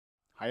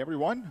Hi,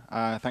 everyone.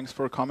 Thanks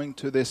for coming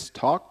to this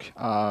talk.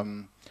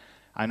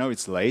 I know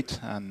it's late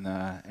and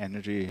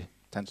energy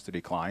tends to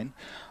decline.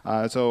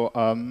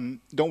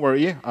 Don't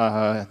worry.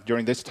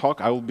 During this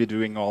talk, I will be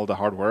doing all the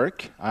hard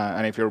work.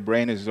 And if your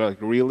brain is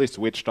really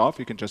switched off,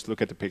 you can just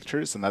look at the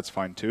pictures, and that's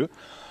fine too.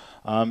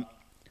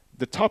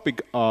 The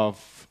topic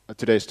of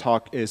today's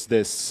talk is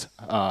this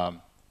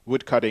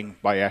woodcutting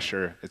by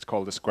Escher. It's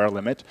called the square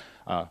limit.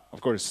 Of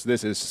course,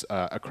 this is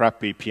a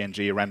crappy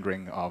PNG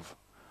rendering of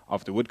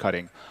the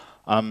woodcutting.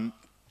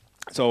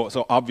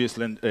 So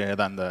obviously,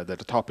 then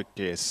the topic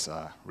is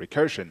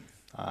recursion.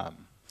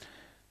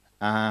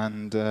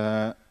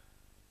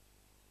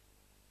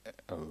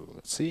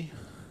 Let's see.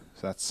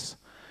 So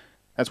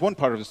that's one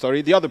part of the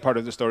story. The other part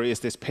of the story is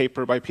this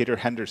paper by Peter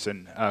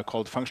Henderson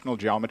called Functional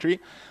Geometry.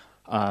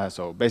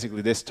 So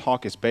basically, this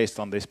talk is based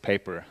on this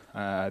paper.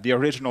 The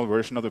original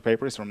version of the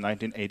paper is from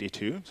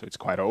 1982, so it's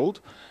quite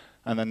old.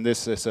 And then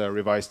this is a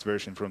revised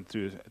version from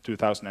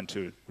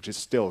 2002, which is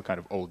still kind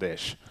of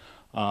oldish.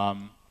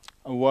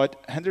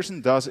 What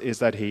Henderson does is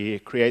that he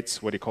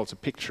creates what he calls a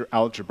picture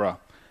algebra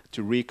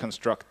to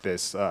reconstruct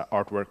this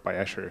artwork by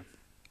Escher.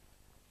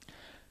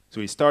 So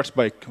he starts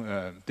by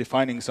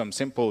defining some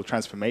simple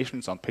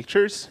transformations on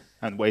pictures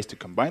and ways to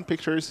combine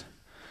pictures.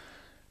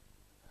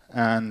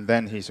 And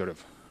then he sort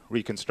of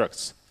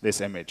reconstructs this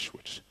image,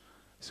 which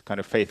is kind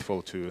of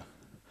faithful to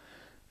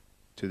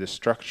the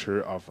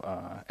structure of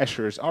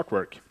Escher's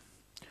artwork.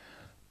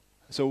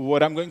 So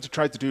what I'm going to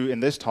try to do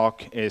in this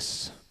talk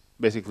is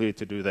basically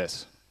to do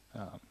this,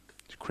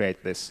 to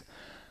create this,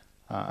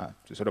 to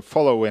sort of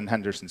follow in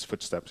Henderson's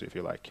footsteps, if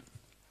you like.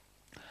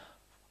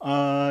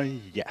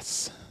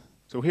 Yes.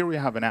 So here we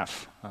have an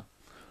F.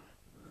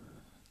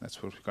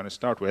 That's what we're going to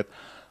start with.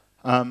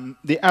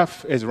 The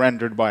F is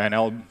rendered by an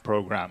L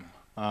program.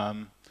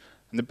 And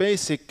the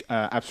basic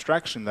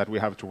abstraction that we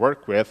have to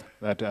work with,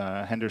 that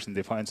Henderson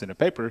defines in a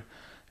paper,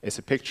 is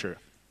a picture.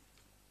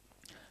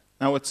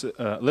 Now, what's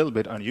a little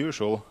bit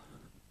unusual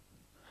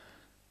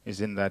is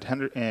in that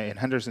in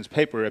Henderson's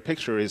paper, a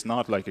picture is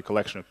not like a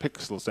collection of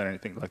pixels or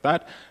anything like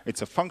that.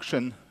 It's a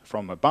function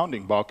from a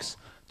bounding box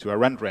to a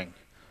rendering.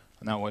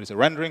 Now, what is a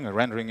rendering? A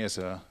rendering is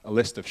a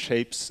list of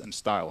shapes and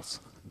styles.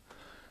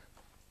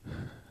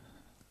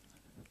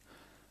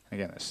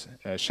 Again,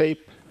 a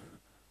shape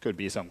could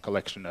be some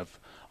collection of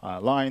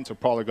lines or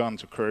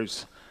polygons or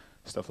curves,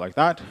 stuff like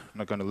that. I'm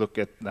not going to look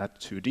at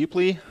that too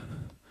deeply.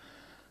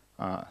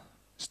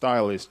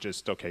 Style is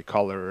just, okay,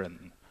 color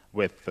and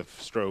width of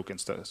stroke and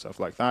stuff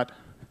like that.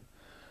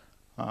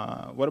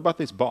 What about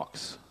this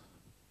box?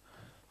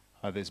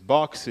 This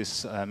box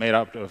is made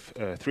up of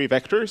 3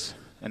 vectors,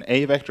 an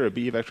A vector, a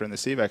B vector, and a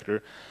C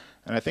vector.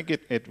 And I think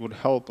it would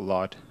help a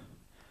lot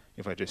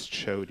if I just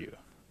showed you.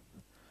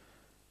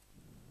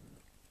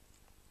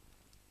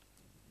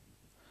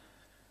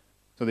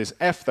 So this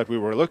F that we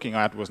were looking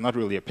at was not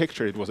really a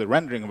picture. It was a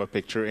rendering of a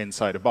picture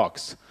inside a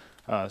box,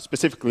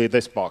 specifically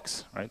this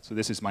box, right? So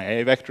this is my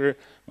A vector,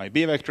 my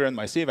B vector, and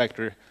my C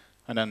vector.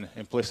 And then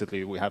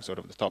implicitly, we have sort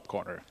of the top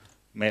corner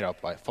made up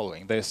by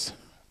following this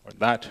or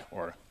that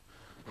or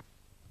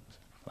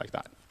like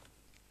that.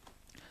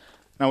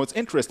 Now, what's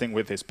interesting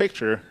with this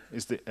picture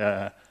is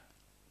that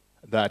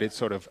it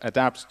sort of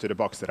adapts to the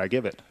box that I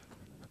give it.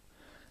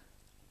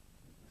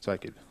 So I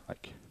could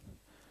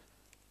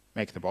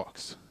make the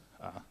box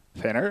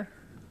thinner,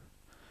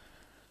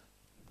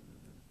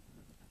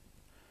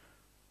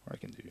 or I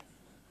can do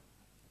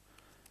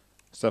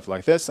stuff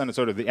like this, and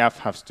sort of the F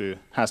has to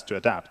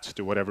adapt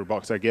to whatever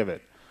box I give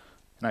it.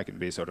 And I can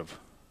be sort of,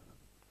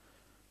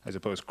 I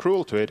suppose,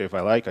 cruel to it if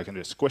I like. I can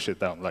just squish it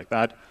down like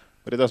that,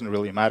 but it doesn't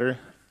really matter.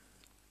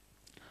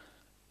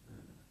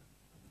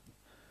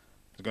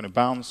 It's going to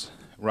bounce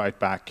right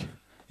back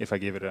if I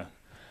give it a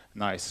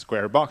nice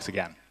square box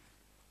again.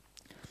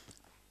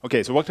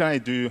 Okay, so what can I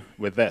do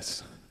with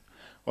this?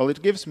 Well,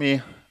 it gives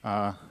me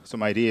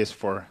some ideas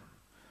for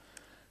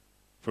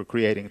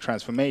creating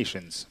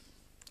transformations.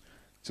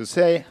 So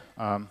say,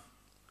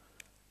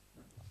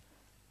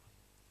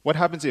 what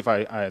happens if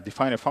I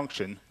define a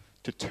function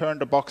to turn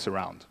the box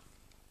around?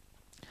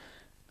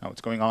 Now,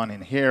 what's going on in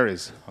here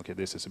is, okay,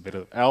 this is a bit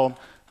of L.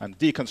 I'm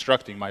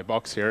deconstructing my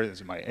box here. This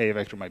is my A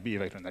vector, my B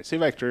vector, and my C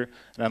vector.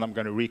 And then I'm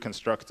going to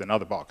reconstruct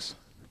another box.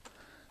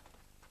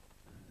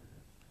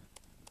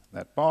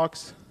 That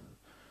box,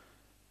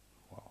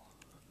 well,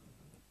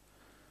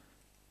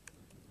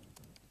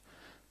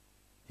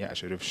 yeah, I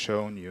should have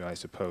shown you, I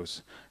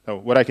suppose. So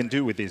what I can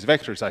do with these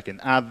vectors, I can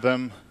add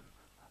them.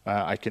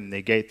 I can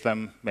negate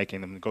them,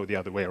 making them go the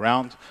other way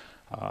around.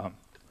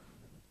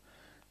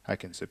 I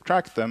can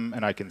subtract them,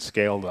 and I can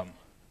scale them.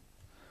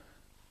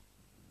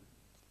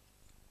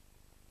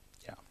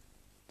 Yeah.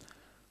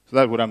 So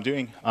that's what I'm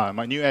doing.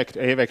 My new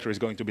A vector is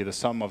going to be the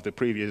sum of the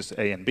previous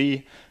A and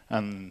B,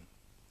 and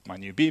my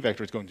new B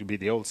vector is going to be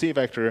the old C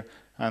vector,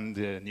 and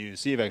the new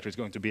C vector is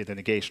going to be the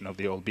negation of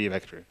the old B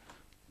vector.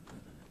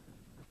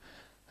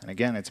 And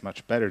again, it's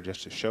much better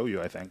just to show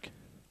you, I think.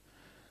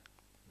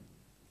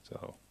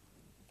 So,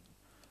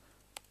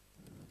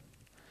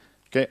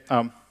 okay.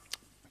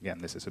 Again,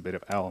 this is a bit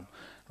of Elm,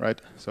 right?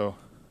 So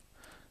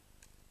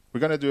we're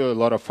going to do a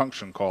lot of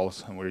function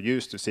calls, and we're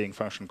used to seeing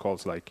function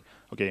calls like,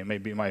 okay,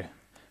 maybe my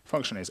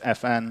function is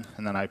fn,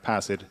 and then I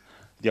pass it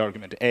the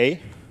argument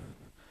a.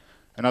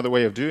 Another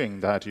way of doing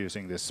that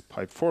using this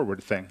pipe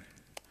forward thing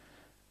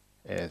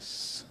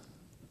is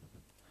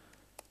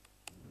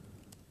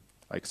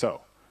like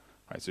so.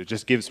 Right, so it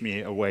just gives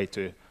me a way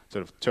to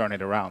sort of turn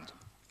it around.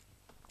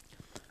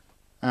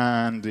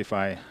 And if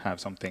I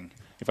have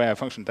a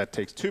function that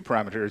takes 2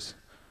 parameters,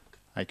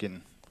 I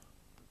can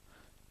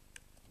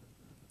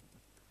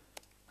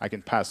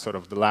pass sort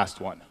of the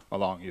last one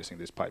along using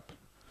this pipe.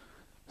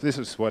 So this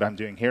is what I'm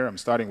doing here. I'm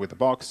starting with the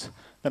box,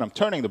 then I'm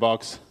turning the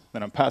box,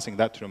 then I'm passing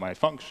that to my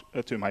function,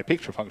 to my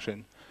picture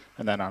function,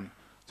 and then I'm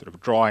sort of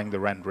drawing the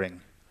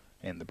rendering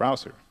in the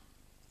browser.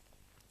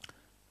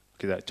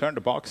 Okay, I turn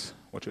the box.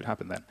 What should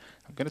happen then?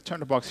 I'm going to turn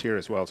the box here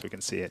as well so we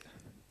can see it.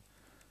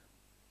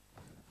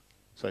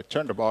 So I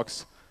turn the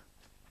box,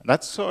 and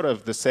that's sort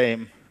of the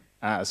same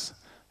as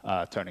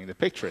turning the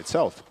picture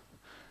itself.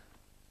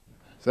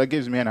 So that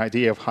gives me an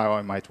idea of how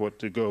I might want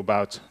to go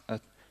about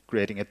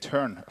creating a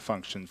turn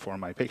function for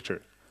my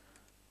picture.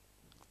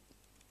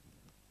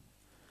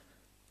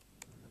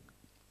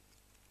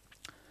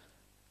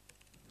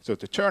 So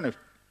to turn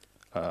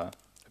a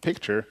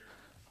picture,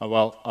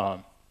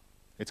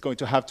 it's going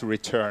to have to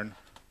return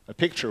a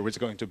picture, which is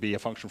going to be a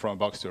function from a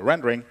box to a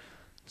rendering.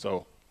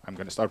 So I'm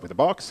going to start with a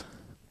box.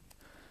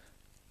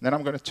 Then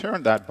I'm going to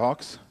turn that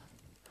box.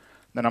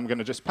 Then I'm going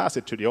to just pass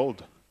it to the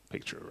old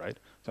picture, right?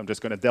 So I'm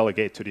just going to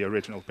delegate to the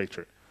original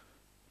picture.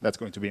 That's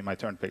going to be my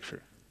turned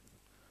picture.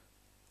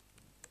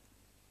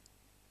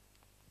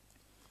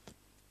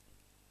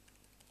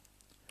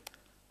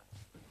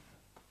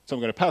 So I'm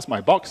going to pass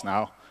my box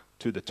now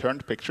to the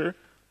turned picture.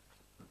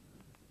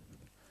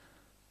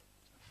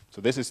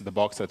 So this is the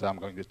box that I'm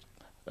going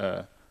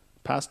to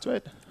pass to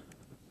it.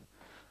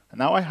 And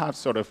now I have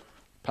sort of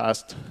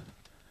passed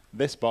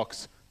this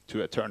box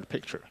to a turned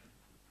picture.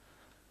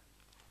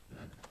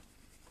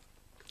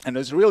 And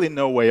there's really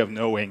no way of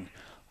knowing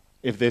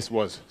if this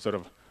was sort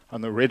of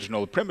an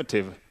original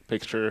primitive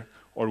picture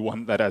or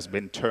one that has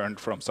been turned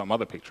from some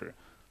other picture.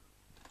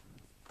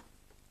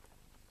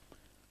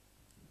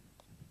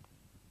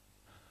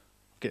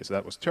 Okay, so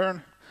that was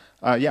turn.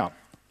 Yeah.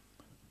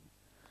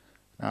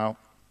 Now,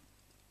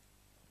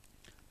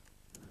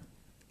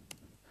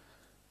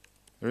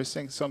 there is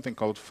something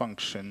called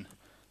function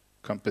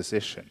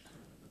composition.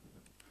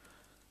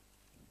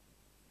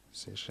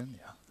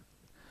 Yeah.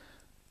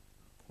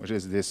 Which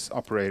is this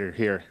operator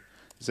here.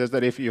 It says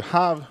that if you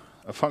have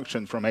a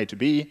function from A to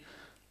B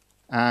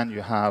and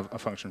you have a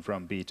function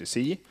from B to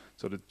C,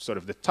 so that sort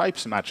of the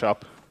types match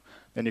up,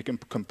 then you can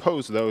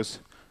compose those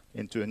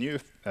into a new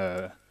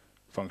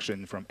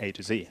function from A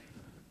to Z.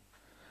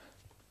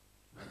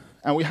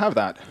 And we have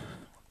that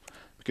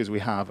because we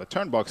have a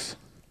turn box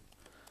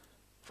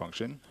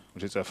function,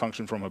 which is a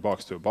function from a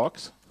box to a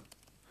box.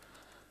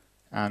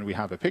 And we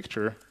have a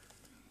picture,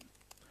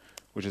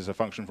 which is a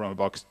function from a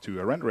box to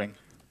a rendering.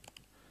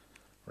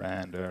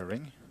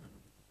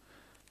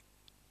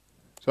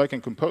 So I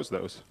can compose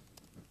those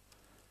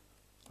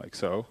like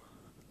so.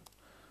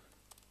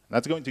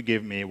 That's going to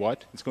give me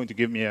what? It's going to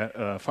give me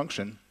a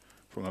function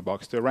from a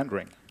box to a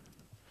rendering.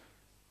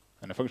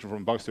 And a function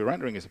from a box to a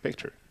rendering is a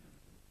picture.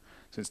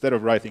 So instead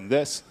of writing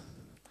this,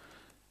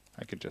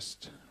 I could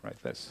just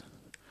write this.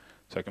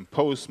 So I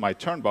compose my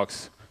turn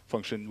box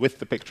function with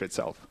the picture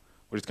itself,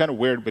 which is kind of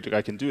weird, but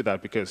I can do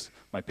that because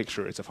my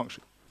picture is a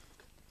function.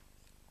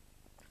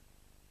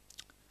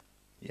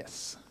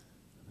 Yes.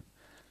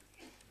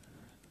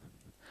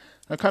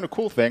 A kind of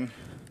cool thing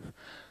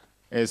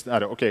is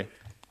that, okay,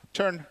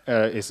 turn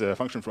is a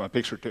function from a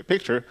picture to a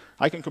picture.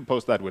 I can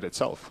compose that with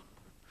itself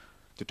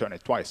to turn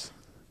it twice.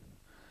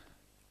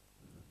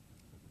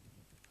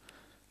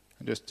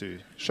 And just to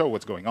show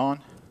what's going on,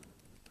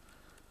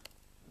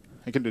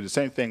 I can do the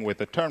same thing with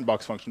the turn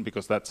box function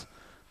because that's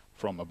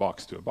from a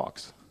box to a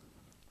box.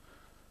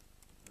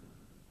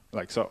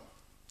 Like so.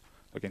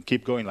 I can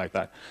keep going like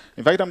that.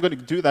 In fact, I'm going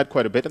to do that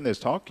quite a bit in this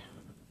talk.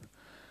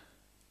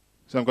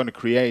 So I'm going to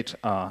create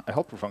a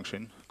helper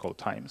function called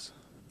times.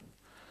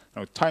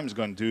 Now what times is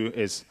going to do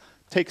is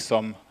take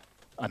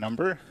a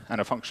number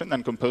and a function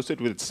and compose it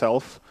with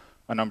itself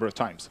a number of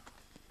times.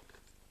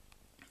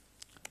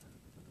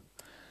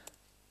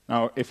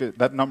 Now if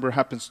that number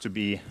happens to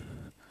be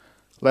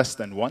less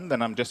than 1,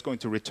 then I'm just going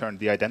to return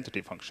the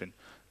identity function.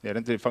 The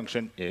identity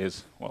function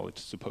is, well,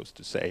 it's supposed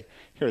to say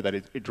here that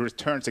it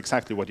returns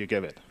exactly what you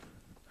give it.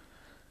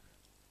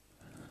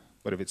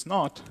 But if it's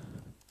not,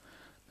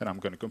 then I'm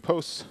going to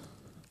compose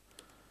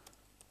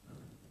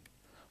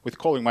with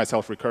calling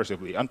myself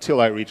recursively until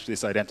I reach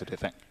this identity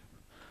thing.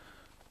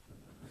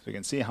 So you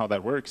can see how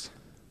that works.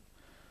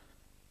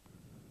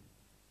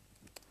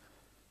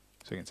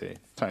 So you can say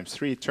times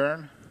 3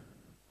 turn,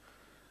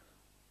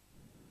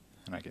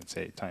 and I can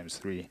say times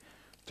 3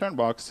 turn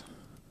box.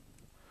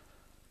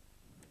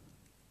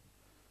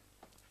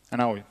 And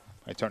now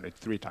I turn it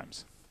 3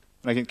 times.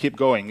 And I can keep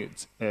going.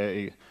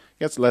 It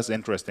gets less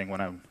interesting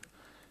when I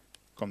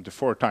come to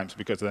 4 times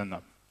because then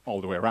I'm all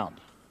the way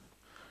around,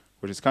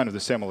 which is kind of the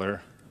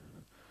similar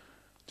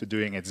to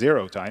doing it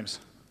 0 times,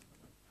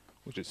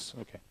 which is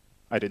OK.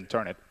 I didn't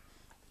turn it.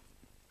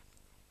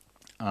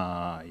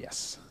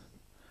 Yes.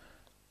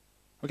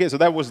 OK, so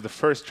that was the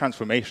first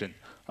transformation.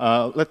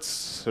 Let's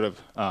sort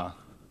of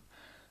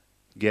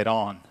get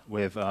on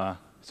with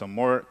some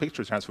more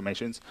picture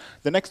transformations.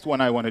 The next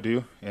one I want to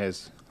do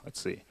is,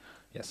 let's see.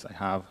 Yes,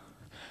 I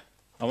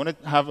want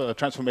to have a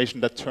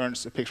transformation that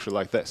turns a picture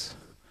like this.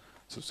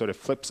 So sort of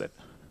flips it.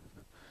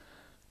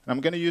 And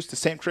I'm going to use the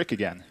same trick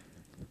again.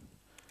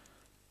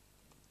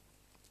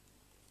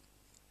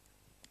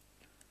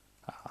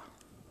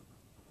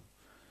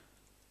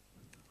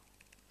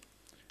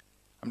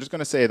 I'm just going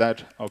to say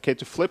that, OK,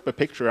 to flip a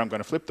picture, I'm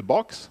going to flip the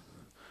box,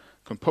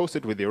 compose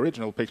it with the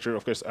original picture.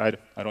 Of course, I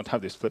don't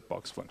have this flip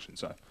box function,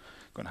 so I'm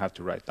going to have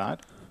to write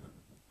that.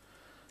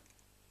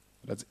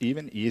 That's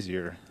even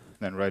easier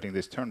than writing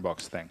this turn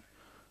box thing.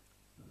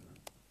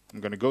 I'm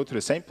going to go to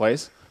the same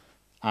place,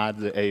 add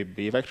the A,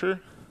 B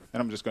vector,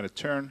 and I'm just going to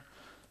turn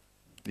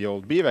the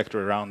old B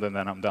vector around, and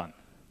then I'm done.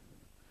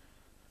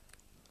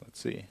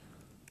 Let's see.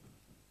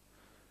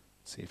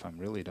 Let's see if I'm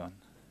really done.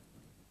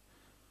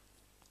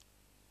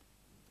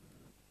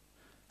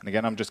 And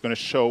again, I'm just going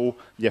to show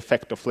the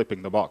effect of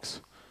flipping the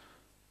box.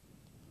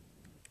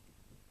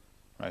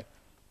 Right?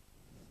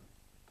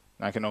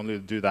 And I can only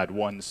do that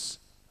once.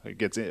 It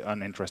gets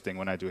uninteresting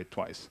when I do it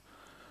twice.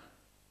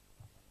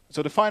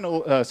 So the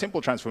final simple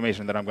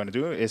transformation that I'm going to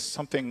do is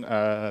something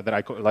that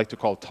I like to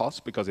call toss,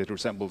 because it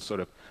resembles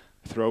sort of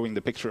throwing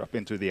the picture up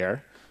into the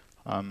air.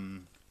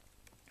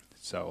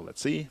 So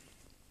let's see.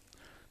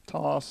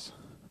 Toss.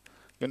 I'm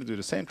going to do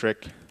the same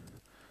trick.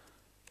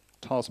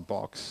 Toss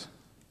box.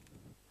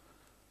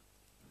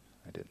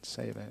 I didn't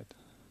save it.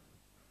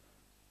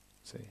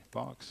 Let's see,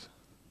 box.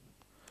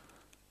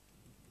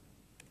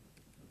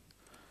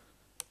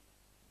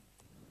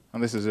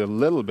 And this is a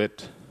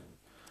bit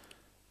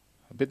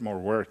more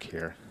work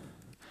here.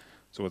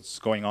 So what's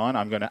going on,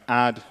 I'm going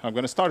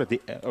to start at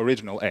the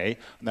original A,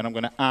 and then I'm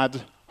going to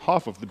add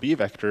half of the B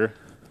vector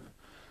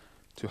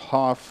to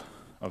half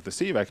of the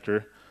C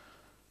vector.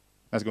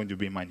 That's going to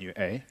be my new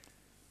A.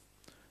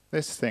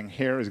 This thing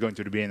here is going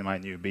to be in my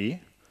new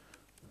B.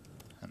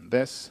 And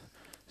this,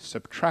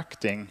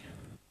 subtracting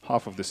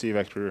half of the C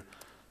vector,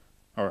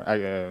 or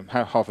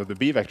half of the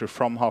B vector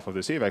from half of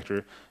the C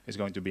vector, is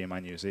going to be my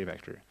new C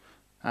vector.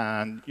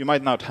 And you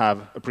might not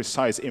have a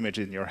precise image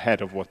in your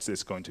head of what's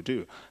this going to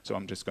do. So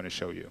I'm just going to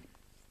show you.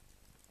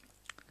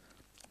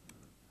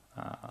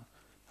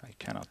 I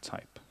cannot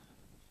type.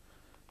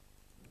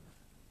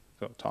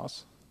 So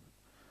toss.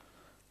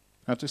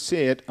 Now to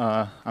see it,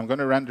 I'm going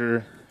to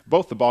render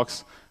both the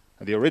box,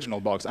 the original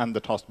box, and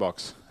the tossed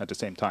box at the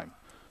same time.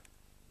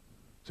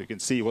 So you can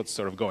see what's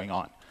sort of going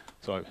on.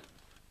 So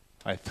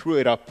I threw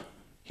it up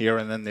here,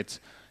 and then it's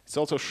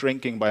also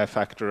shrinking by a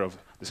factor of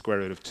the square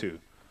root of 2.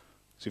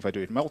 So if I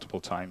do it multiple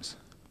times,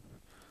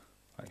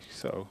 like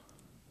so,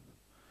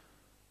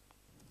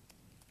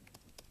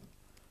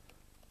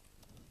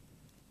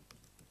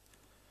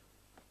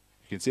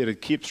 you can see that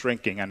it keeps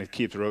shrinking and it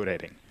keeps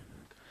rotating.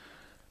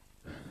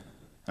 And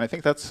I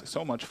think that's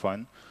so much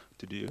fun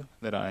to do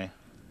that I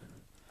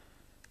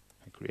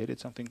created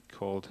something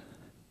called,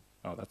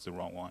 oh, that's the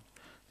wrong one.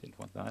 Didn't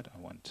want that. I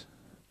want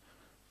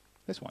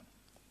this one.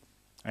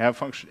 I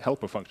have a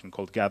helper function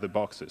called gather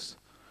boxes.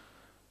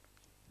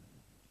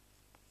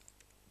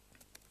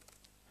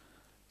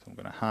 So I'm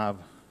going to have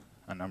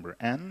a number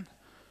n.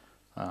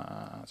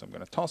 So I'm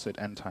going to toss it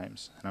n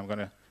times. And I'm going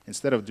to,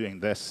 instead of doing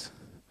this,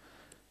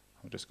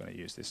 I'm just going to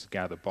use this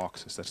gather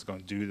boxes. That's going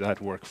to do that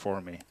work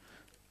for me.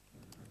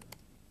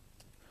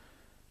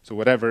 So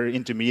whatever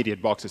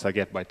intermediate boxes I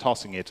get by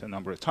tossing it a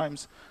number of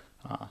times,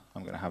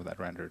 I'm going to have that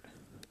rendered.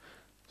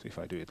 So if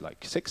I do it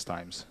like 6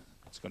 times,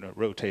 it's going to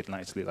rotate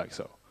nicely like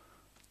so.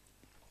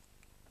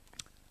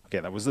 OK,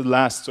 that was the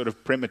last sort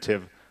of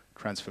primitive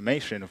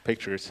transformation of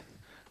pictures.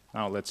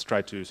 Now let's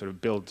try to sort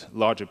of build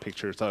larger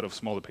pictures out of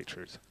smaller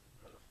pictures.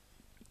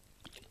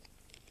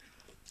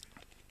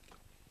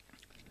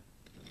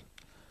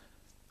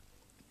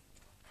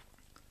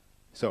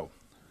 So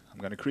I'm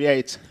going to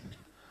create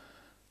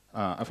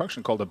a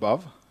function called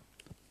above.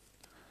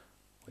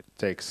 It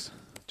takes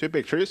 2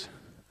 pictures.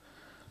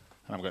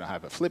 And I'm going to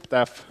have a flipped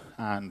F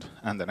and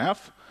an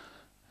F,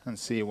 and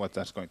see what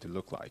that's going to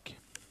look like.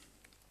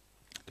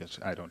 Because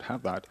I don't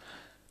have that.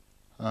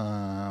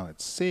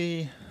 Let's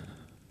see.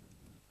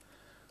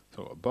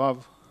 So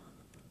above.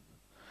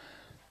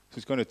 So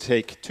it's going to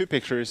take 2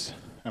 pictures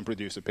and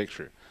produce a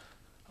picture.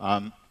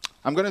 I'm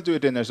going to do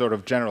it in a sort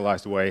of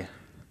generalized way,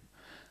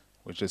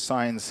 which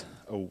assigns,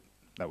 oh,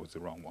 that was the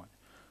wrong one,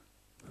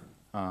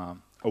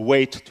 a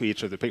weight to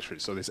each of the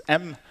pictures. So this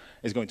M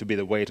is going to be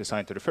the weight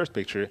assigned to the first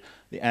picture.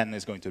 The N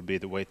is going to be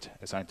the weight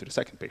assigned to the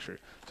second picture.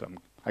 So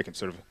I can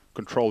sort of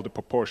control the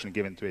proportion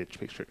given to each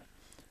picture.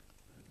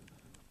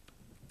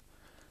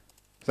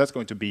 So that's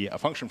going to be a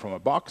function from a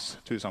box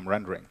to some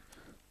rendering.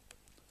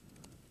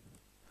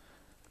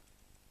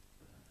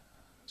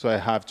 So I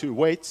have 2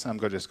 weights. I'm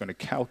just going to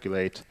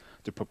calculate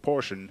the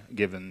proportion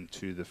given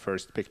to the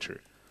first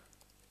picture.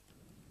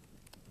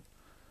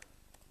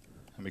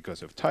 And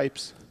because of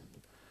types,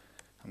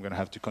 I'm going to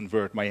have to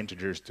convert my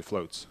integers to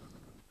floats.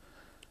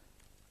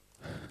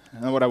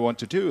 And what I want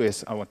to do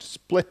is I want to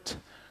split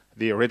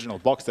the original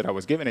box that I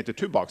was given into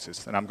 2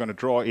 boxes. And I'm going to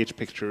draw each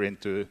picture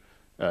into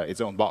its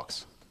own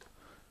box.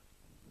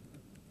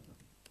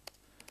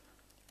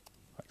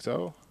 Like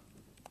so.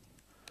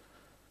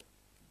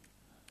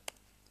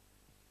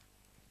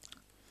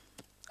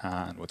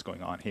 And what's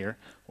going on here?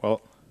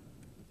 Well,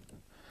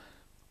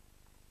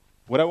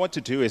 what I want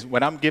to do is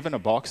when I'm given a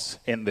box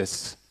in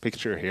this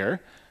picture here,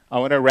 I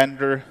want to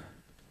render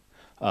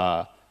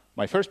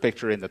my first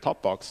picture in the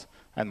top box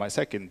and my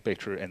second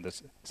picture in the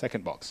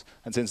second box.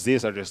 And since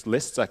these are just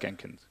lists, I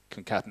can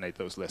concatenate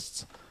those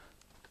lists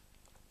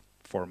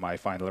for my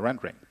final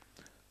rendering.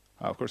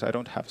 Of course, I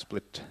don't have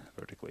split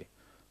vertically.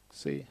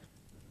 See?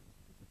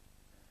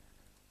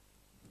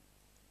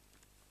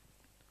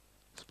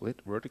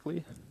 Split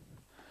vertically.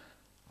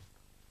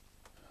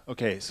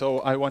 OK, so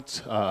I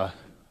want,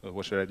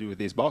 what should I do with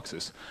these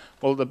boxes?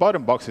 Well, the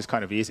bottom box is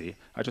kind of easy.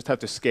 I just have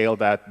to scale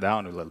that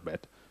down a little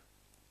bit.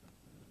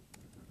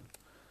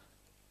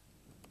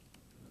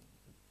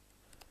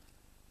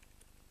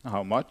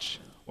 How much?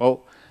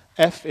 Well,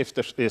 f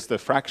is the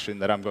fraction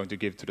that I'm going to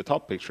give to the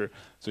top picture,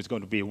 so it's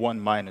going to be 1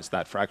 minus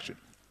that fraction.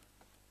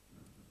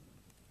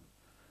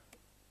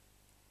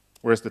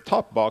 Whereas the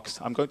top box,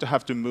 I'm going to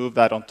have to move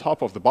that on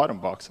top of the bottom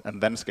box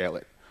and then scale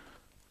it.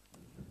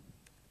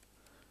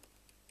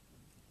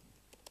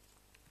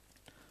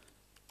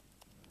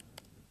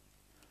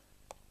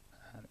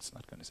 And it's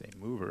not going to say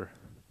mover.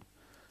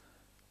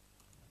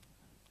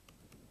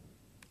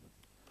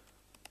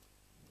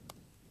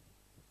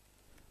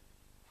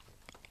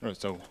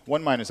 So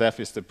 1 minus f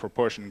is the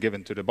proportion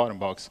given to the bottom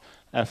box.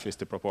 F is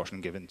the proportion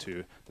given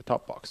to the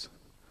top box.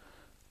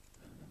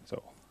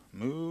 So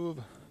move.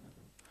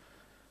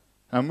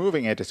 Now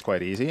moving it is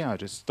quite easy. I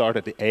just start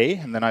at the A,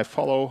 and then I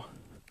follow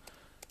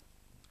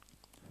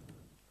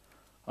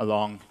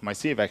along my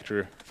C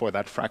vector for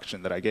that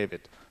fraction that I gave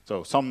it.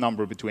 So some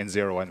number between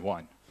 0 and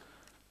 1.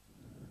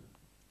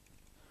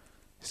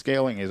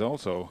 Scaling is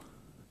also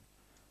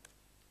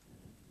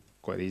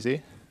quite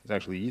easy. It's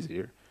actually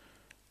easier.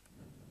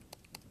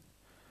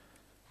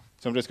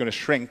 So I'm just going to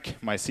shrink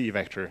my C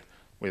vector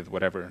with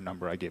whatever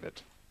number I give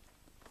it.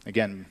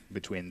 Again,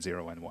 between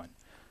 0 and 1.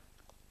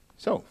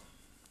 So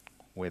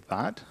with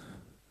that,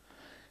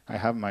 I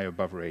have my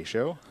above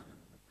ratio.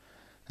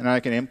 And I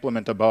can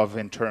implement above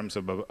in terms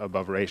of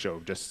above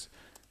ratio, just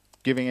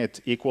giving it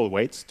equal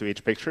weights to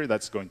each picture.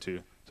 That's going to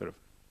sort of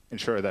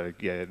ensure that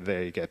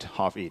they get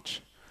half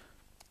each.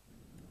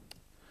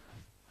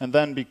 And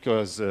then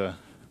because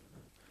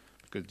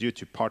due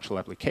to partial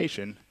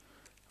application,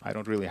 I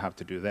don't really have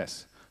to do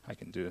this. I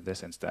can do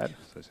this instead.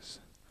 So this is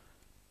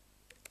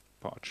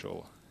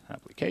partial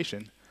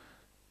application.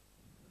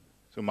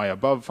 So my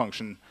above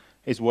function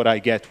is what I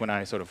get when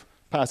I sort of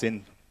pass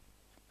in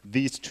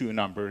these 2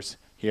 numbers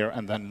here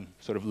and then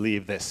sort of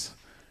leave this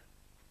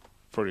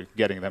for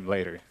getting them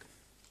later.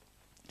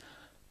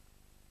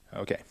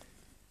 OK. Let's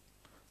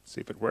see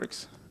if it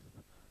works.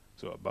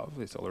 So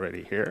above is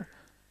already here.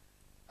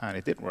 And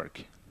it did work.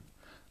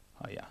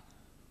 Oh, yeah.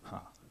 Huh.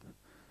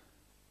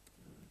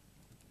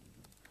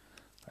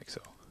 Like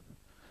so.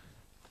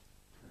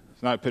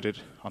 So now I put it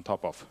on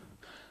top of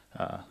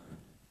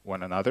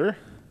one another.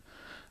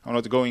 And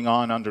what's going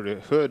on under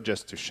the hood,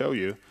 just to show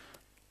you,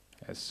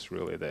 is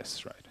really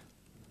this, right?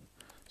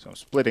 So I'm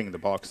splitting the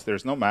box.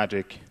 There's no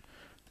magic.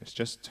 It's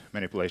just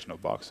manipulation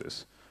of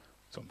boxes.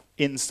 So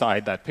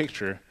inside that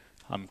picture,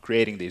 I'm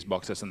creating these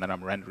boxes, and then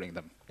I'm rendering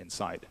them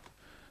inside.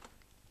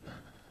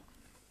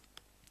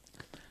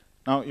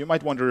 Now, you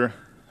might wonder,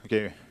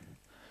 OK,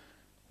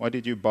 why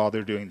did you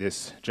bother doing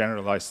this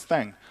generalized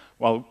thing?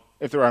 Well,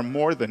 if there are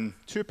more than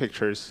 2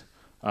 pictures,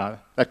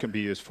 that can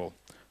be useful.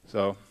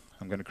 So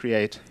I'm going to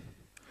create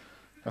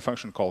a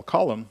function called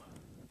column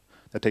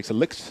that takes a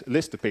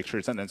list of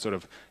pictures and then sort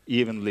of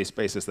evenly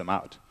spaces them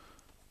out.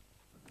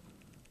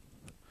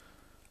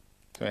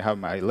 So I have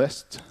my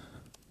list.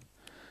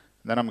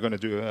 Then I'm going to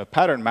do a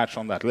pattern match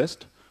on that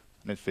list.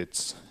 And if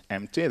it's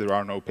empty, there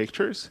are no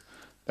pictures,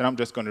 then I'm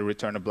just going to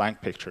return a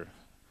blank picture.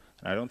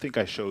 And I don't think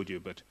I showed you,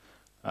 but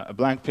a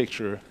blank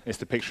picture is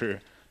the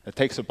picture that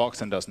takes a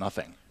box and does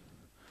nothing,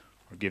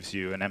 or gives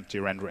you an empty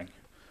rendering.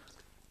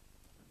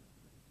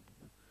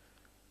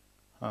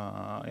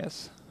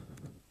 Yes.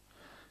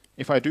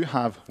 If I do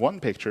have 1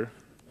 picture,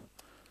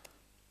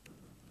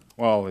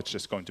 well, it's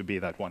just going to be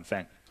that one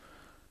thing.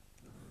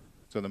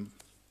 So the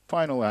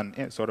final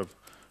and sort of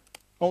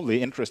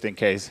only interesting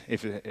case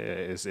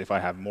is if I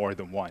have more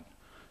than 1.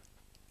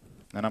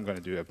 And I'm going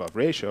to do above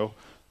ratio.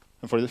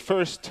 And for the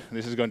first,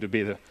 this is going to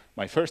be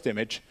my first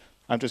image.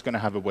 I'm just going to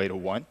have a weight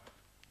of 1.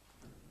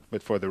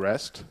 But for the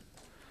rest,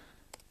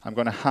 I'm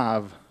going to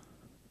have,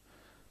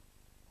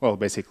 well,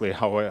 basically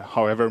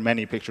however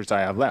many pictures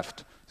I have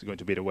left is going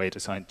to be the weight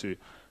assigned to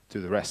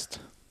the rest.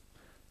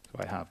 So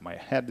I have my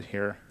head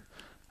here,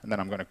 and then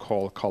I'm going to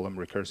call column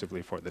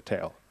recursively for the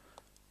tail.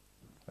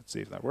 Let's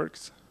see if that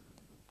works.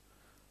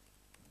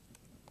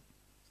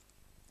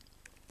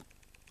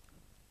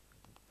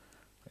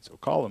 So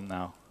column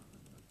now.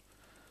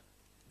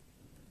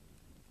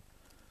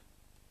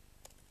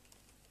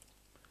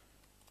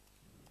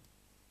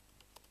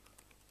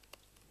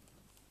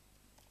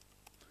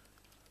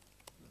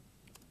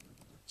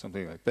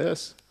 Something like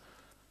this.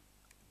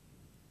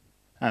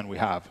 And we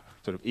have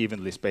sort of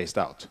evenly spaced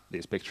out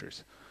these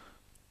pictures.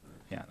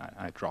 Yeah, and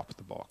I dropped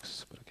the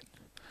box, but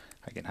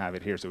I can have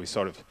it here so we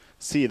sort of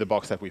see the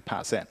box that we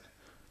pass in.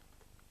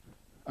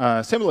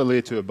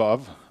 Similarly to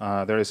above,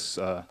 there is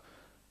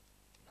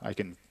I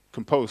can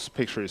compose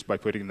pictures by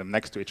putting them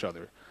next to each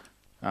other.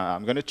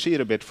 I'm going to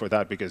cheat a bit for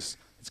that because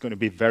it's going to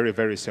be very,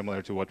 very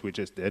similar to what we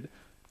just did.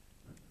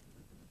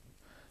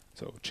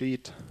 So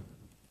cheat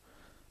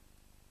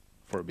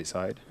for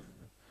beside.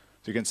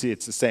 So you can see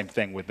it's the same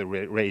thing with the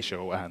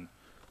ratio and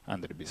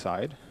the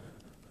beside.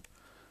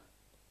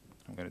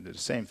 I'm going to do the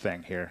same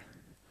thing here.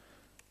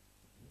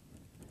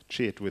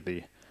 Cheat with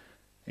the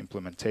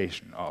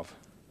implementation of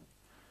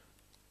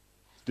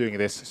doing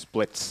this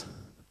splits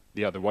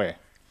the other way.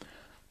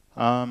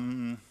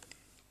 Okay,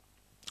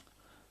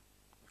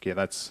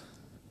 let's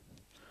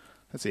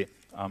see.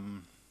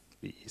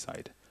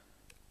 Beside.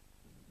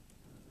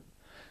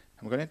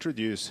 I'm going to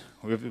introduce.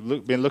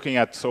 We've been looking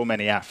at so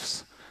many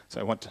F's, so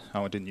I want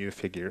a new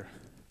figure.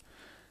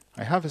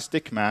 I have a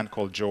stick man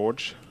called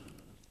George.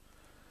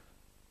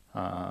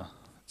 Let's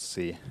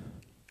see.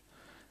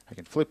 I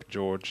can flip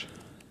George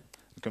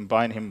and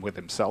combine him with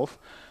himself.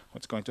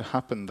 What's going to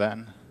happen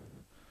then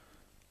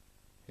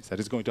is that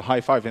he's going to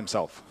high five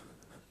himself.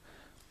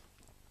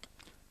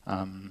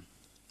 And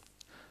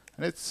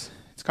it's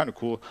kind of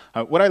cool.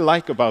 What I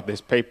like about this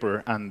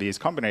paper and these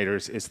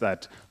combinators is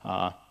that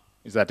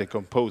they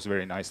compose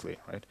very nicely,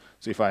 right?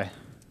 So if I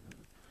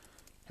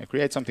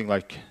create something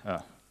like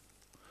a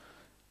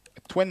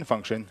twin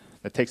function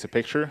that takes a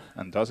picture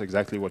and does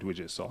exactly what we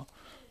just saw.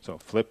 So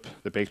flip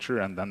the picture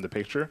and then the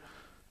picture.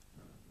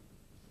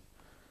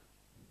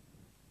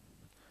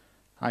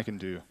 I can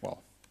do,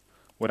 well,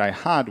 what I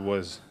had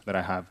was that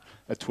I have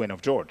a twin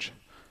of George.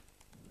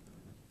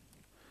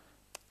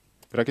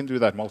 But I can do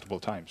that multiple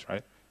times,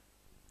 right?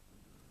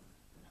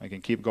 I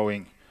can keep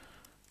going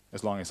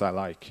as long as I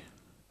like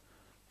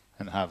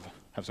and have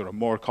sort of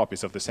more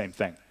copies of the same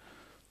thing,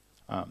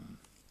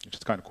 which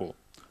is kind of cool.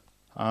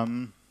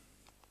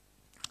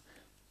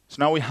 So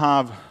now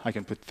I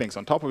can put things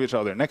on top of each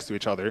other, next to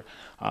each other.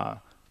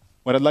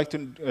 What I'd like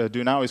to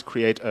do now is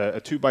create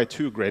a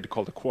 2x2 grid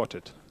called a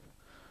quartet.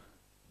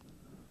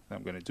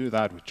 I'm going to do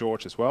that with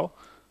George as well,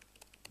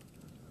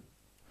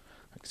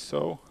 like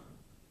so.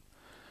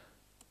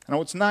 And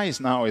what's nice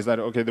now is that,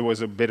 okay, there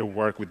was a bit of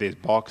work with these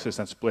boxes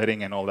and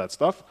splitting and all that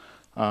stuff.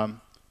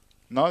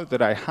 Now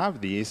that I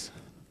have these,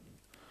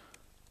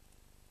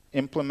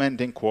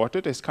 implementing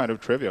quartet is kind of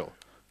trivial.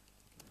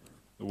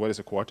 What is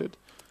a quartet?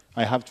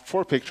 I have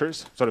 4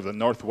 pictures, sort of the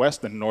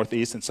northwest and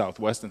northeast and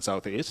southwest and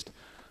southeast.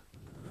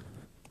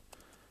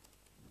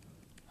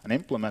 And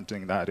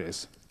implementing that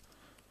is,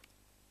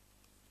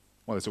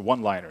 well, it's a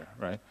one-liner,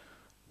 right?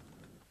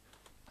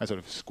 I sort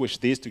of squish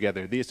these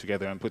together,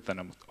 and put them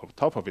on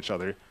top of each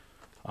other,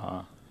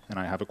 and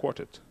I have a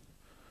quartet.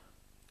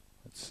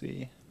 Let's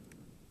see.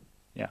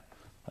 Yeah,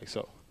 like so.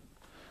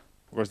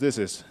 Of course, this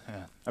is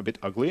a bit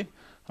ugly.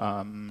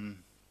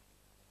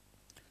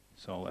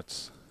 So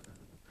let's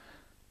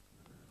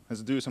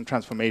do some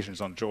transformations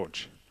on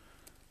George.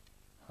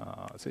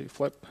 Let's see,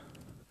 flip,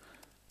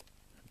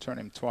 turn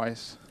him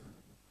twice.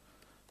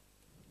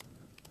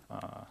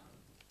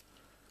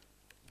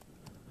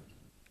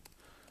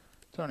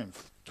 Turn him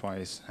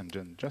twice and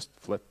then just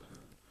flip.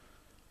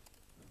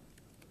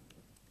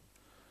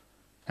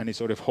 And he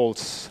sort of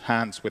holds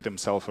hands with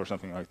himself or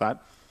something like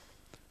that.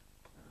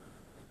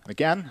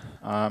 Again,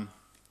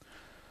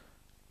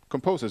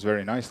 composes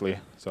very nicely.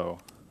 So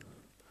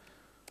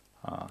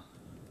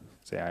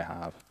say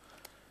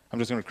I'm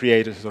just going to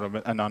create a sort of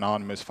an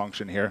anonymous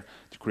function here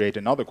to create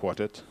another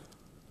quartet,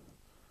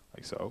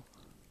 like so.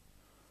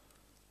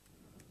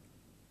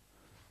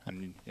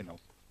 And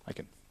I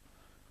can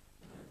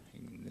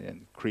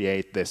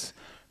create this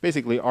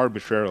basically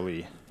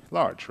arbitrarily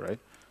large, right?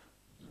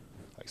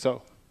 Like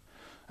so.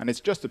 And it's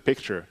just a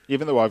picture.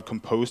 Even though I've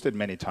composed it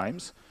many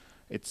times,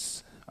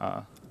 it's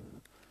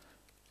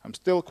I'm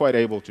still quite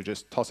able to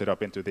just toss it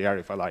up into the air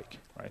if I like,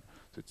 right?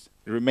 So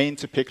it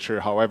remains a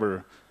picture,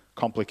 however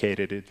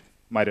complicated it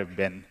might have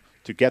been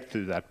to get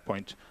to that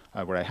point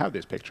where I have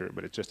this picture,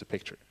 but it's just a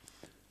picture.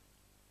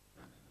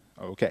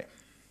 Okay,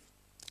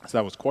 so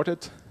that was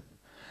quartet.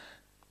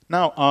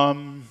 Now,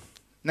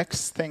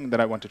 next thing that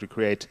I wanted to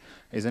create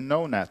is a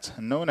no-net.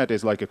 A no-net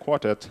is like a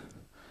quartet,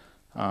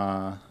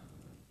 but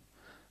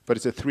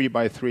it's a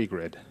 3x3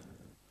 grid.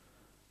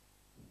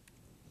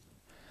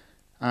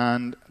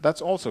 And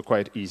that's also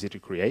quite easy to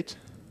create.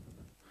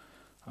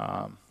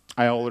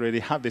 I already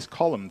have this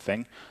column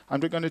thing. I'm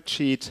going to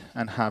cheat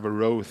and have a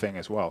row thing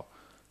as well.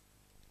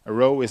 A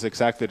row is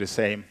exactly the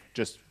same,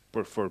 just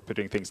for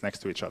putting things next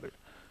to each other.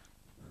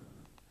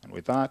 And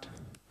with that,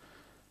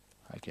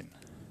 I can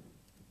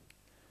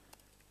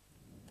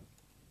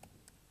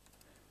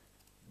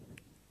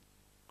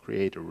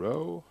create a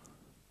row.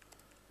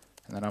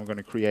 And then I'm going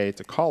to create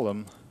a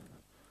column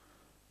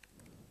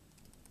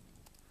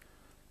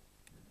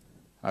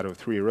out of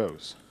 3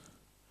 rows.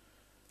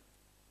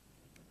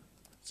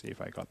 Let's see if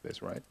I got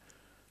this right.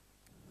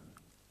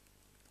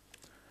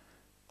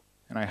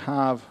 And I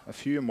have a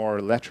few more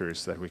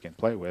letters that we can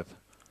play with.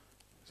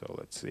 So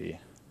let's see.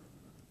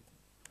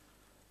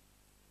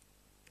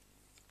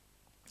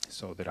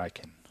 So that I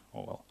can,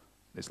 oh well,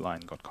 this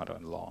line got cut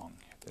on long,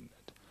 didn't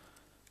it?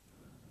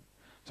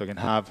 So I can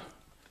have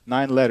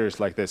 9 letters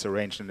like this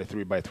arranged in a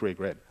 3x3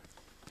 grid.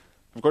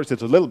 Of course,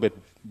 it's a little bit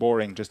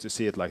boring just to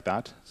see it like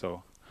that.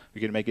 So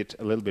we can make it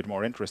a little bit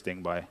more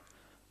interesting by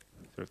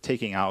sort of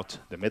taking out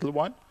the middle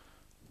one.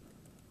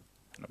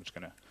 And I'm just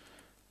going to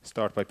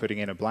start by putting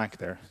in a blank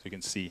there. So you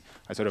can see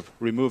I sort of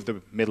remove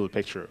the middle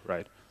picture,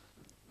 right?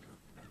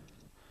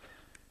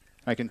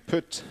 I can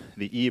put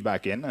the E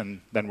back in,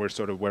 and then we're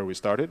sort of where we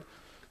started.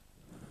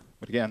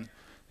 But again,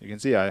 you can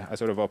see I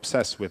sort of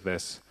obsess with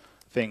this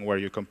thing where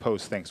you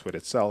compose things with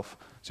itself,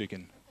 so you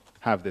can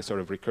have this sort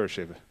of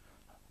recursive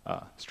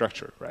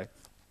structure, right?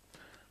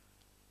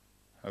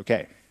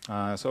 OK,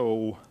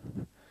 so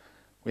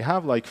we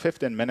have like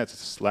 15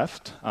 minutes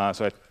left,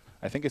 so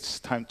I think it's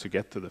time to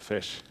get to the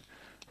fish,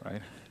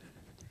 right?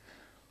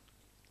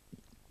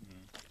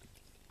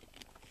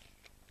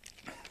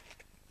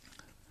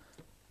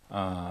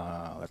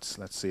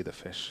 Let's see the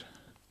fish.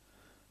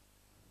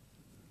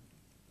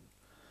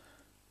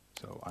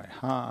 So I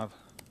have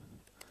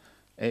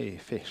a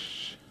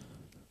fish,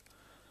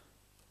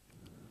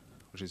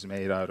 which is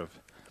made out of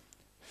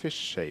fish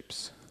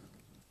shapes.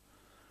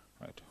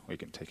 Right, we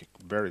can take a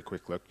very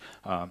quick look.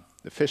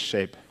 The fish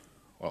shape,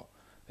 well,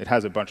 it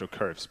has a bunch of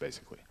curves,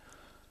 basically.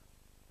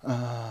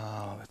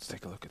 Let's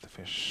take a look at the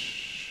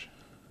fish.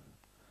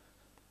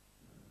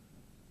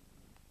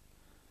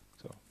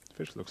 So the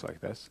fish looks like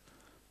this.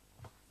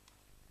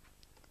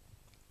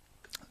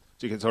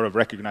 So you can sort of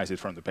recognize it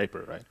from the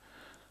paper, right?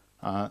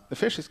 The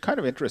fish is kind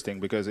of interesting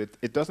because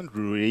it doesn't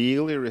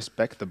really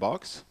respect the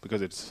box,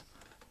 because it's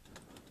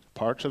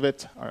parts of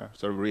it are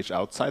sort of reach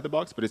outside the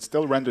box, but it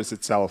still renders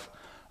itself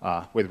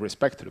with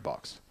respect to the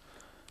box.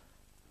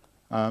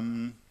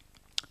 And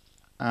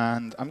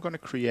I'm going to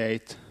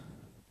create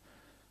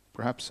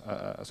perhaps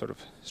a sort of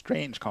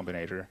strange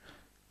combinator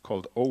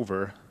called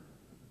over,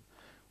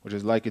 which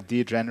is like a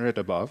degenerate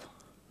above.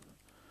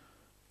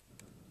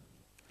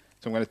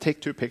 So I'm going to take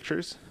 2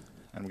 pictures,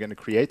 and I'm going to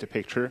create a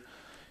picture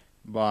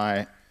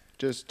by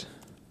just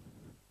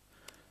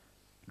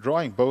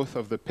drawing both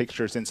of the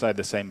pictures inside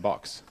the same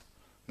box.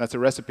 That's a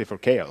recipe for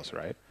chaos,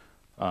 right?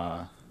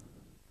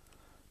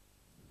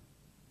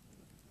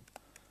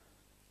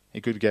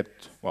 You could get,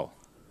 well,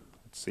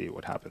 let's see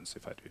what happens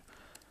if I do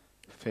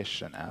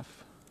fish and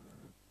F.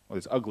 Well,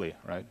 it's ugly,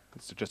 right?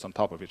 It's just on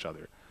top of each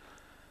other.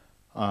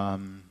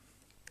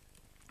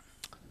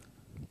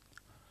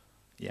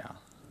 Yeah.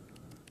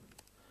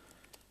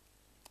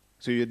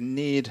 So you'd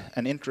need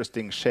an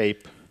interesting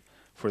shape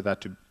for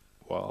that to,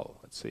 well,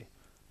 let's see.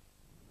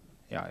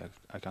 Yeah,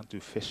 I can't do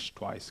fish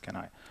twice, can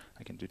I?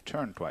 I can do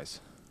turn twice.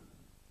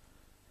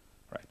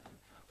 Right.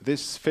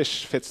 This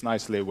fish fits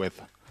nicely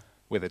with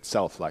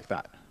itself like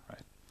that,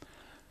 right?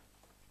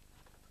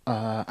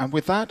 And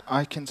with that,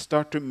 I can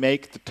start to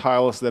make the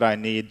tiles that I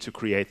need to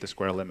create the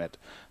square limit.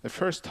 The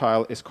first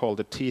tile is called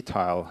a T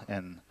tile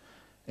in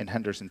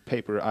Henderson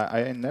paper.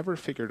 I never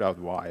figured out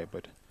why,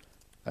 but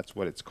that's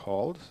what it's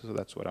called. So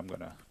that's what I'm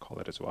going to call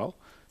it as well,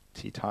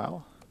 T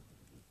tile.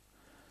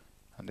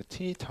 And the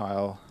T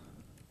tile,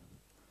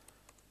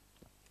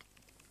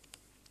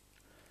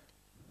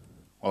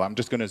 well, I'm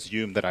just going to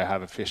assume that I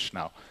have a fish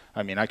now.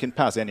 I mean, I can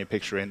pass any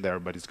picture in there,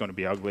 but it's going to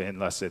be ugly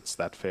unless it's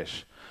that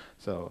fish.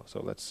 So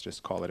let's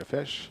just call it a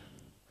fish.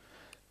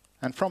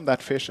 And from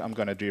that fish, I'm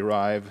going to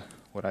derive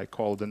what I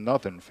call the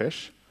northern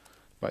fish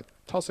by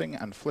tossing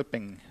and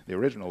flipping the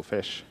original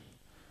fish.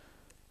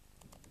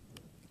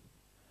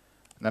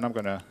 And then I'm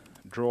going to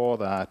draw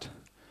that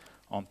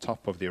on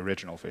top of the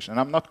original fish. And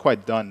I'm not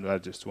quite done, but I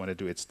just want to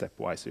do it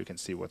stepwise so you can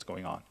see what's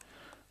going on.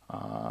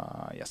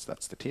 Yes,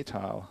 that's the T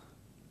tile.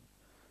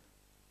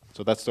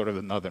 So that's sort of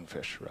the northern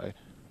fish, right?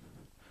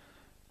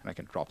 And I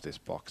can drop this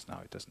box now.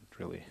 It doesn't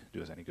really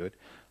do us any good.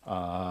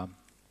 I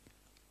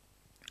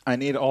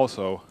need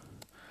also,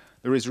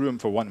 there is room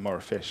for one more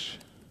fish.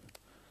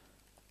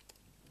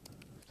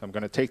 So I'm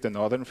going to take the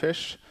northern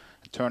fish,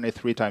 and turn it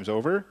 3 times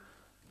over.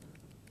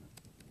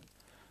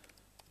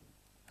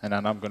 And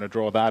then I'm going to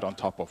draw that on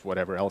top of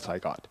whatever else I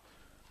got.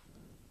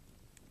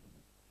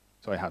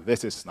 So I have,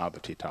 this is now the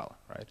T tile,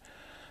 right?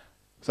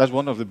 So that's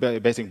one of the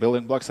basic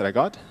building blocks that I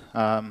got.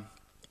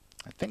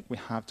 I think we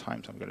have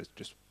time, so I'm going to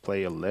just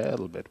play a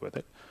little bit with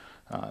it.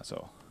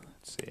 So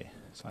let's see,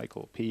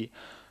 cycle P.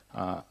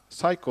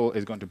 Cycle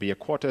is going to be a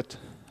quartet.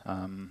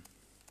 Let's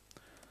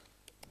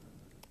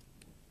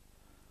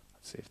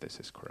see if this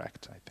is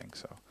correct. I think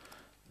so.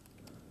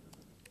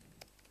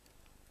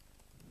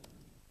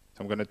 So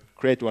I'm going to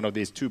create one of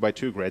these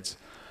 2x2 grids.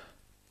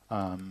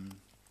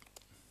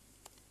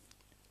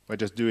 We're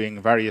just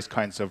doing various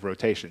kinds of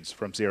rotations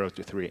from 0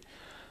 to 3.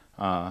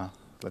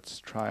 let's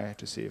try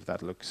to see if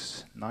that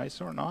looks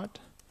nice or not.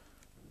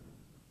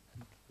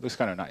 Looks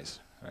kind of nice,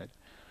 right?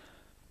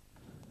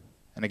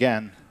 And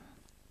again,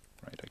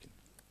 right, I can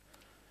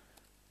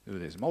do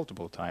this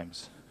multiple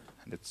times,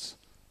 and it's,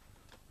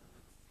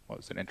 well,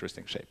 it's an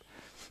interesting shape.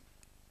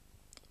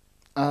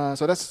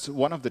 So that's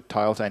one of the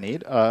tiles I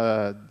need.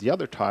 The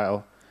other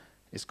tile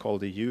is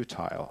called the U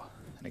tile.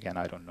 And again,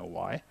 I don't know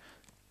why.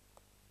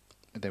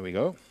 There we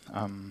go.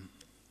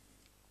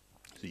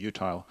 The U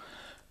tile.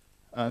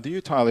 The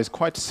U tile is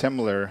quite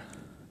similar.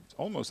 It's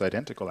almost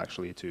identical,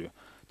 actually, to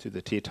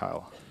the T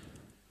tile.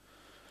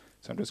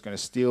 So I'm just going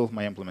to steal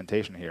my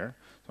implementation here.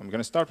 So I'm going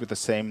to start with the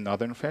same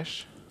northern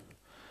fish,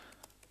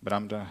 but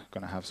I'm going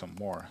to have some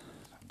more.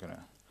 I'm going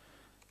to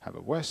have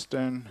a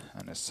western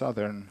and a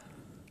southern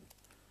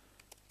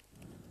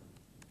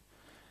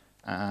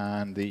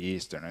and the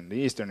eastern. And the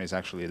eastern is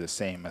actually the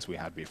same as we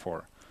had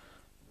before.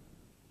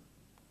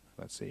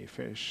 Let's see,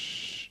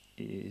 fish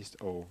east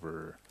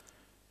over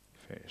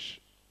fish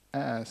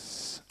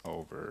S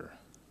over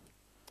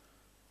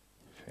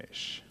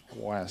fish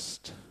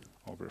west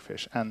over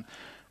fish N.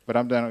 But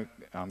I'm going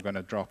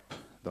to drop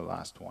the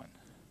last one.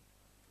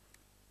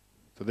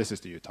 So this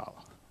is the U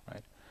tile,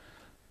 right?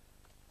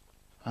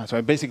 So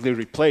I basically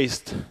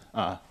replaced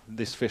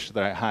this fish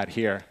that I had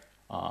here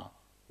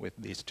with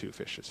these two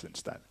fishes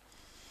instead.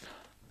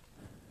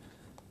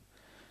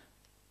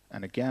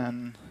 And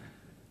again,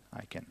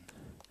 I can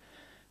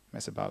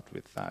mess about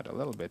with that a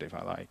little bit if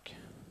I like.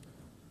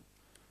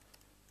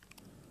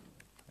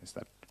 It's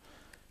that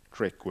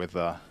trick with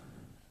the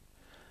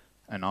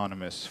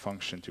anonymous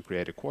function to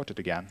create a quartet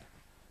again.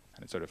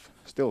 And it sort of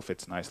still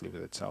fits nicely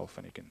with itself,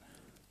 and you can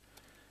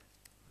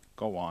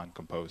go on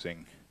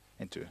composing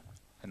into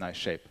a nice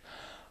shape.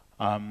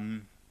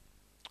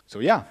 So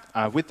yeah,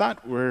 with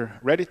that, we're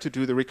ready to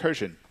do the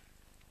recursion.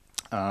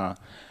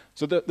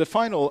 So the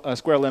final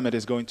square limit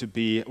is going to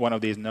be one of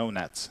these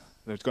no-nets.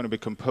 It's going to be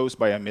composed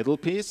by a middle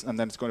piece, and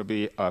then it's going to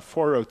be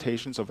 4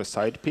 rotations of a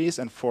side piece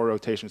and 4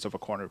 rotations of a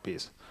corner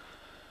piece.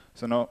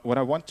 So now what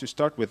I want to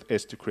start with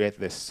is to create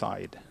this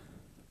side.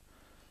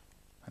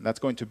 And that's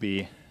going to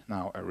be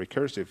now a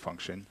recursive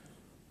function.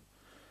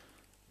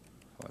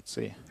 Let's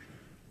see.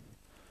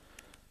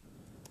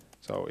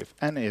 So if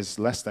n is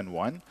less than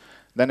 1,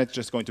 then it's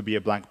just going to be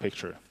a blank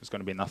picture. It's going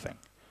to be nothing.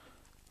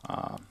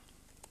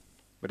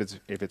 But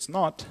if it's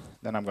not,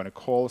 then I'm going to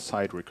call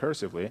side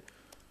recursively.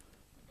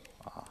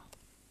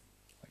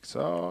 Like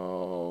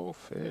so,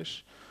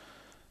 fish.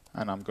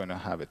 And I'm going to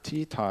have a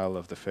T tile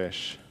of the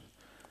fish.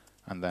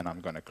 And then I'm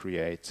going to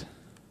create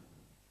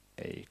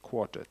a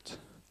quartet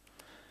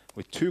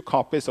with 2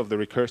 copies of the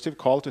recursive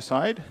call to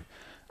side,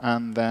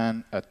 and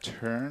then a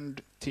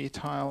turned T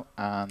tile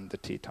and the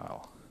T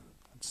tile.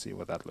 Let's see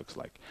what that looks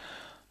like.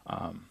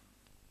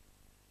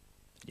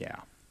 Yeah,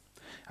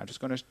 I'm just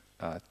going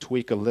to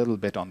tweak a little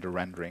bit on the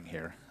rendering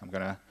here.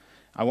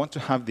 I want to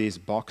have these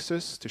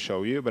boxes to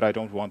show you, but I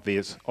don't want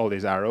all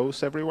these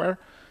arrows everywhere.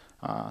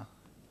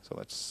 So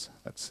let's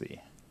see.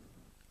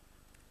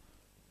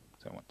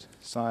 So I want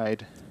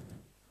side.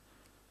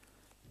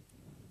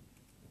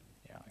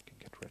 Yeah, I can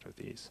get rid of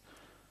these.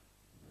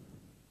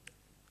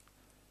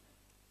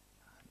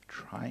 I'm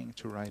trying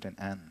to write an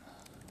N.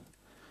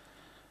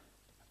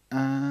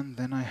 And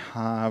then I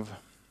have,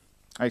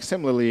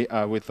 similarly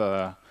with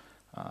the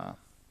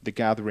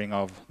gathering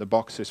of the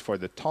boxes for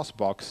the toss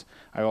box,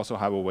 I also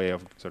have a way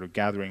of sort of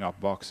gathering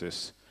up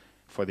boxes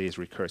for these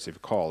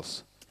recursive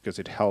calls, because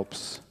it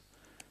helps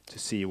to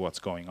see what's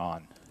going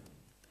on.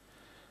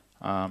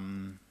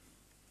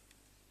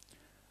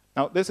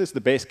 Now, this is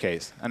the base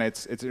case, and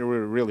it's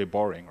really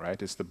boring,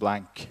 right? It's the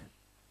blank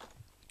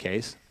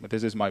case, but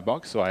this is my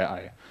box, so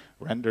I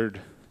rendered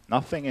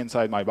nothing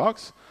inside my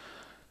box.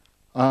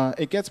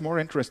 It gets more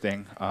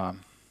interesting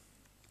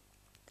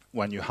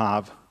when you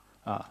have,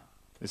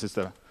 this is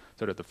the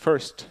sort of the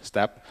first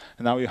step,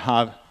 and now you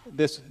have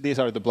this. These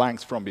are the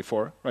blanks from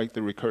before, right?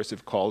 The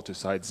recursive call to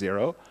side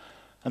 0,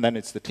 and then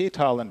it's the T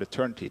tile and the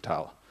turn T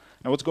tile.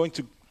 Now, what's going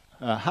to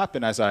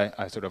happen as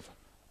I sort of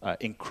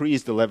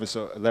increase the levels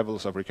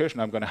of recursion,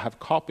 I'm going to have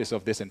copies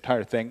of this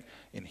entire thing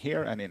in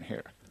here and in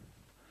here.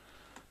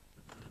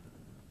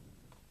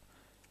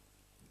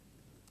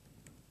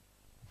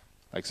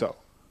 Like so.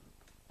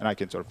 And I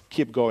can sort of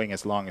keep going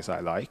as long as I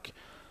like,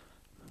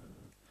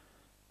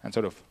 and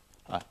sort of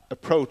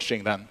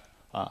approaching then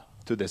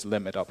to this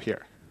limit up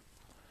here.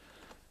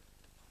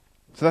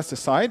 So that's the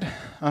side.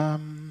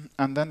 And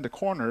then the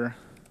corner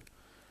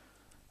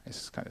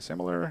is kind of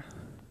similar.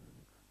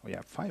 We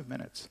have 5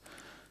 minutes.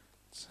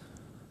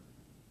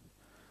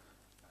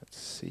 Let's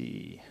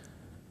see.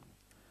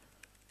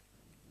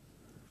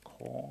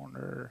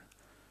 Corner.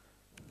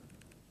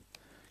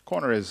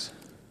 Corner is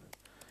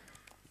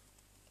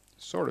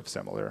sort of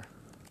similar,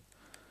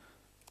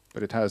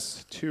 but it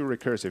has 2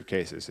 recursive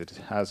cases. It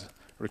has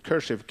a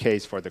recursive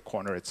case for the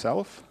corner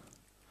itself,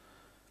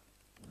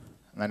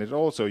 and then it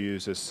also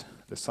uses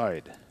the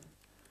side.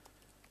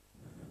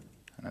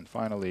 And then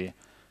finally,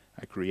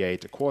 I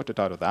create a quartet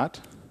out of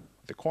that.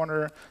 The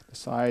corner, the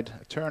side,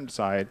 a turned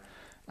side,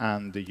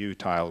 and the U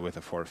tile with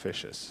the 4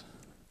 fishes.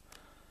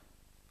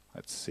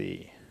 Let's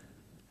see.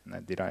 And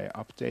then did I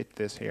update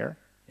this here?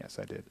 Yes,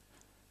 I did.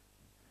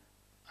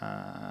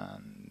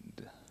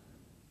 And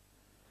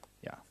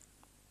yeah,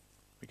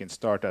 we can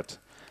start at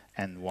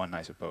N1,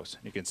 I suppose.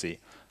 You can see.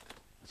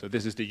 So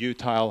this is the U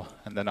tile,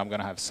 and then I'm going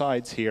to have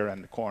sides here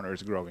and the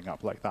corners growing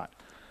up like that.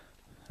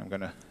 I'm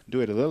going to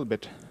do it a little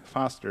bit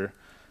faster.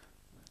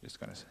 Just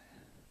going to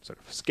sort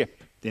of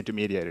skip the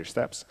intermediate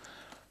steps.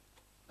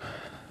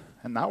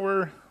 And now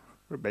we're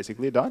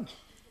basically done.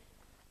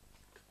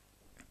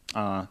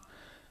 Now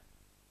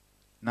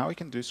we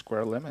can do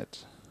square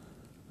limit.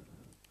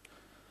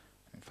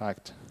 In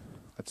fact,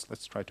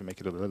 let's try to make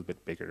it a little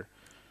bit bigger.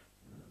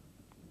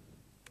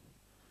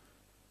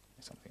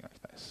 Something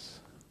like this.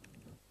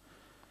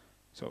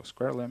 So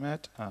square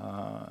limit.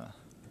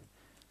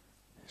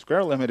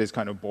 Square limit is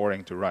kind of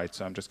boring to write,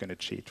 so I'm just going to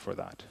cheat for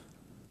that.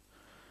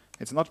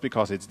 It's not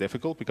because it's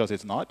difficult, because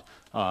it's not.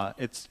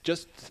 It's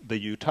just the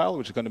U tile,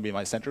 which is going to be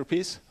my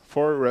centerpiece.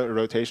 4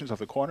 rotations of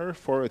the corner,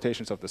 4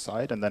 rotations of the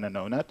side, and then a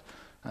no-net,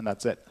 and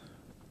that's it.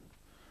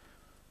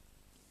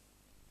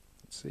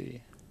 Let's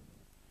see.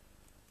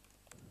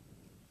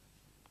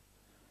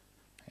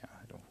 Yeah,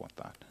 I don't want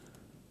that.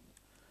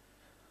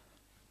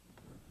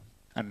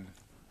 And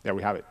there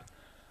we have it.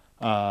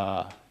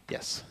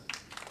 Yes.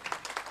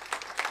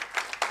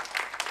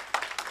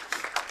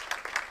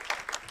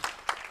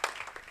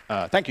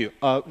 Thank you.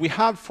 We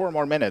have 4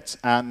 more minutes,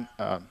 and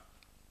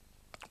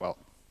well,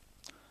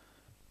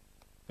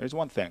 there's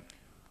one thing,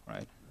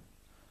 right?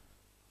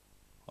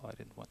 Oh, I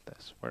didn't want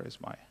this. Where is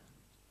my?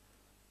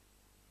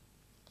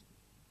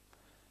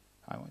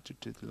 I want you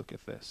to look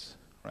at this,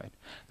 right?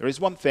 There is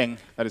one thing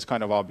that is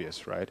kind of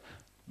obvious, right?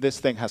 This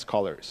thing has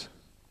colors.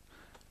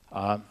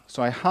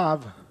 So I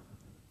have.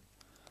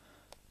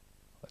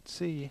 Let's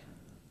see.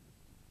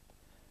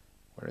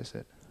 Where is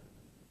it?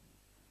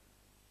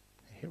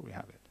 Here we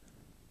have it.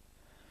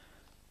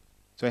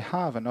 So I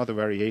have another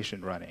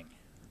variation running.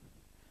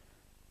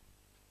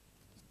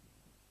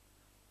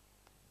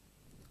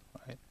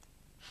 Right?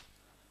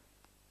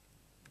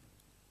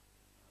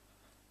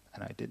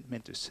 And I didn't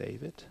mean to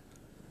save it.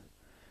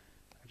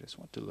 I just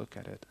want to look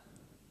at it.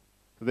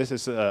 So this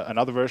is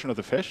another version of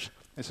the fish.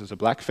 This is a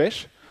black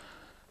fish.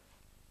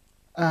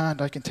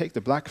 And I can take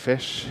the black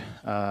fish.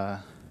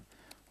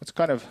 What's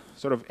kind of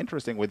sort of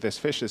interesting with this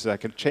fish is I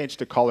can change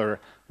the color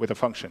with a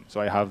function. So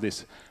I have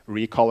this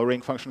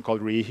recoloring function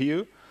called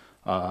rehue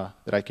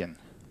that I can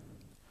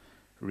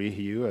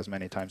rehue as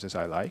many times as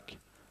I like.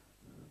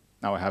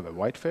 Now I have a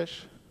white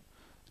fish.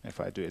 If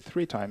I do it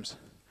 3 times,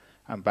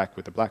 I'm back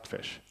with the black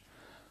fish.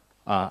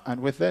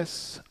 And with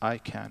this, I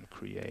can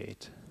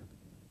create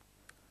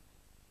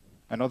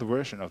another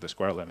version of the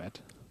square limit.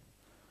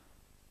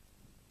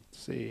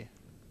 Let's see.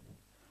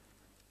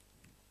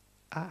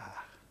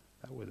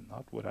 That was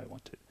not what I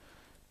wanted.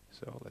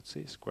 So let's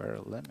see, square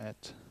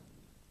limit,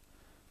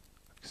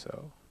 like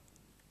so.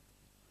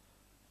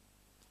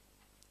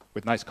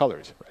 With nice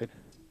colors, right?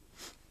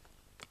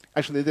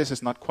 Actually, this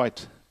is not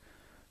quite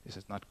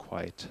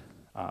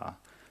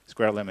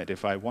square limit.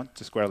 If I want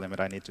the square limit,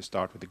 I need to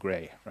start with the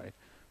gray, right?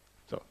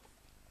 So,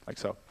 like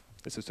so.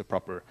 This is the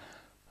proper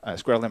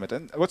square limit.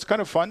 And what's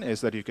kind of fun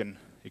is that you can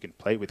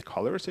play with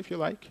colors if you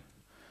like.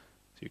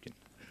 So you can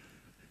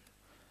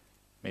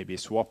maybe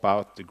swap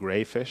out the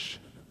gray fish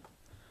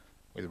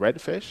with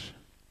red fish.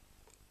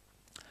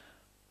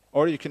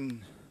 Or you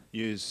can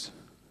use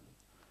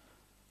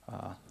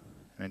an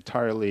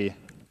entirely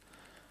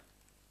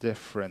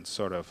different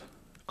sort of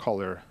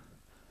color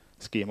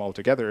scheme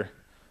altogether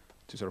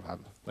to sort of have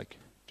like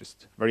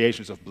just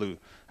variations of blue.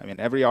 I mean,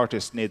 every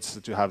artist needs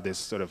to have this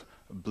sort of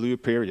blue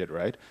period,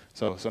 right?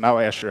 So now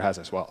Escher has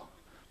as well.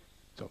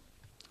 So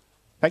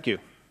thank you.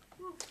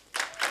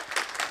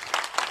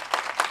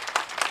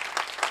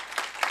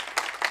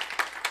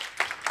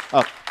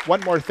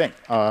 One more thing.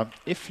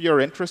 If you're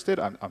interested,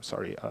 I'm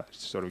sorry,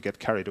 sort of get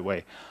carried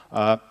away.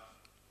 I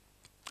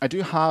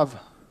do have,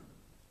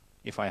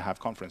 if I have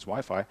conference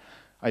Wi-Fi,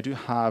 I do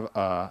have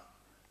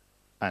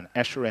an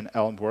Escher and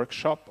Elm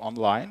workshop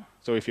online.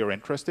 So if you're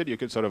interested, you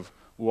could sort of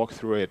walk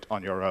through it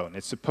on your own.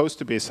 It's supposed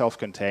to be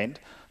self-contained.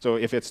 So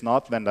if it's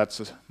not, then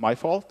that's my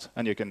fault.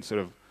 And you can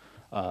sort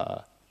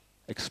of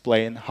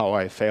explain how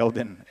I failed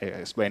in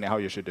explaining how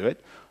you should do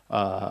it.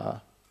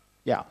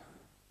 Yeah.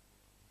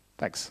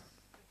 Thanks.